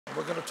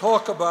We're going to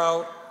talk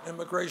about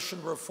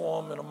immigration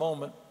reform in a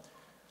moment,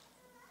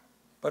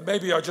 but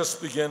maybe I'll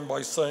just begin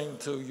by saying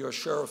to your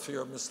sheriff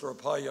here, Mr.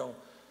 Arpaio,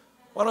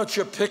 why don't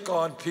you pick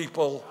on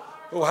people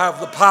who have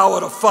the power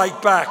to fight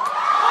back?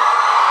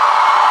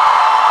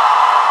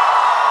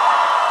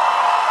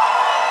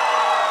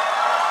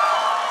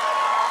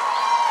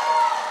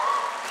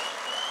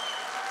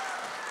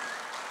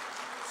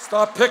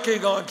 Stop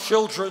picking on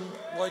children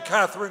like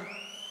Catherine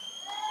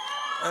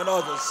and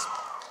others.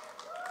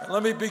 And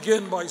let me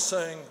begin by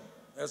saying,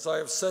 as I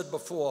have said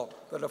before,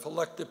 that if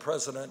elected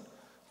president,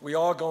 we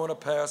are going to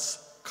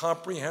pass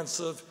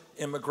comprehensive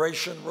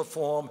immigration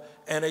reform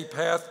and a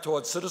path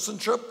towards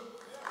citizenship.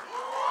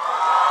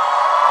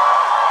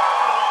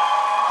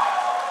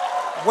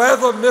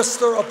 Whether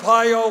Mr.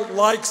 Arpaio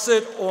likes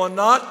it or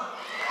not.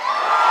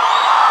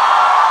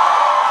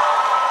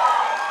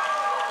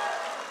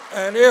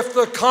 And if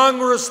the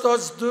Congress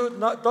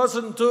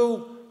doesn't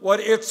do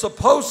what it's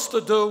supposed to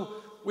do,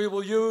 we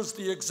will use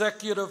the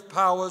executive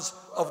powers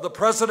of the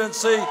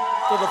presidency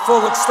to the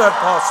full extent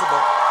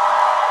possible.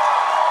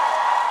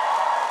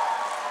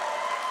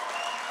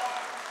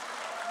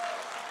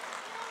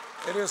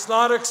 It is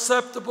not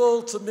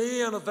acceptable to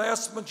me and a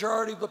vast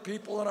majority of the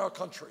people in our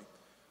country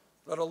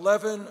that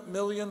 11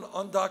 million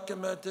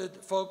undocumented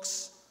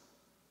folks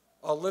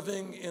are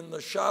living in the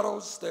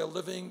shadows, they are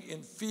living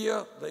in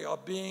fear, they are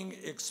being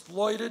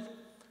exploited,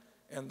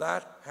 and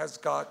that has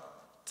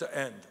got to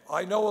end.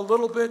 I know a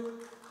little bit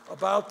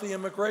about the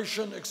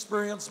immigration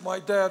experience. My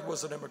dad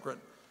was an immigrant,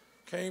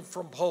 came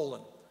from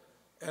Poland,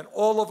 and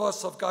all of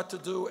us have got to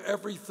do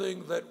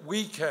everything that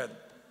we can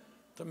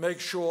to make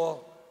sure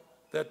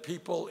that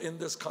people in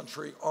this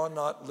country are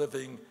not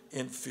living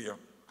in fear.